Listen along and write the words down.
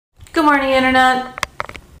Good morning, Internet.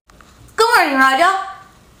 Good morning, Raja.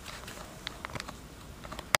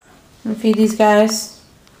 I'm gonna feed these guys.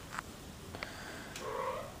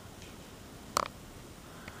 I'm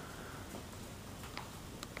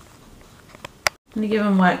gonna give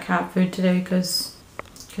them wet cat food today because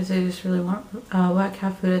they just really want wet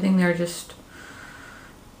cat food. I think they're just,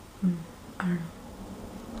 I don't know.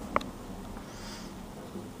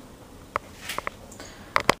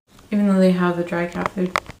 Even though they have the dry cat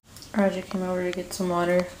food. Raja came over to get some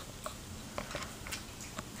water.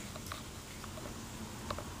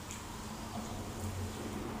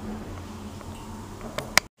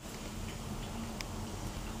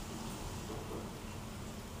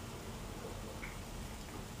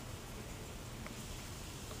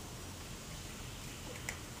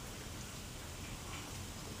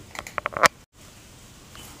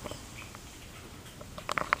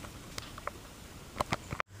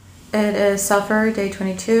 It is supper, day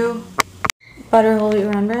 22. Butter whole wheat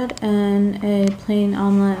brown bread and a plain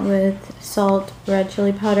omelet with salt, red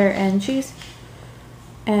chili powder, and cheese.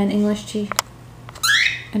 And English tea.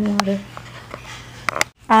 And water.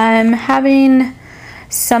 I'm having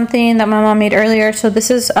something that my mom made earlier. So this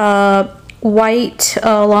is white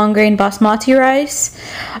long grain basmati rice.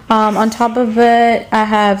 On top of it, I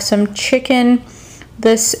have some chicken.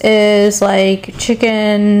 This is like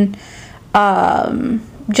chicken...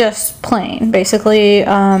 just plain, basically,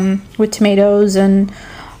 with tomatoes and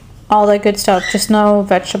all that good stuff, just no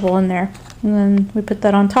vegetable in there. And then we put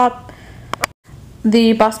that on top.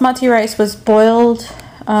 The basmati rice was boiled,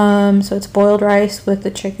 so it's boiled rice with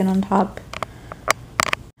the chicken on top.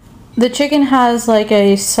 The chicken has like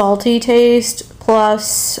a salty taste,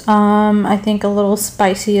 plus I think a little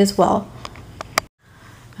spicy as well.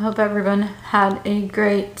 I hope everyone had a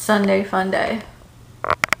great Sunday fun day.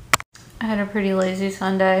 I had a pretty lazy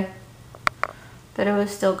Sunday, but it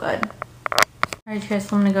was still good. Alright guys,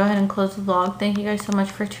 so I'm going to go ahead and close the vlog. Thank you guys so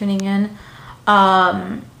much for tuning in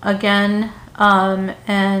again,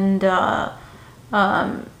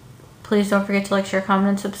 please don't forget to like, share, comment,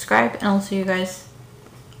 and subscribe, and I'll see you guys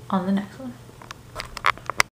on the next one.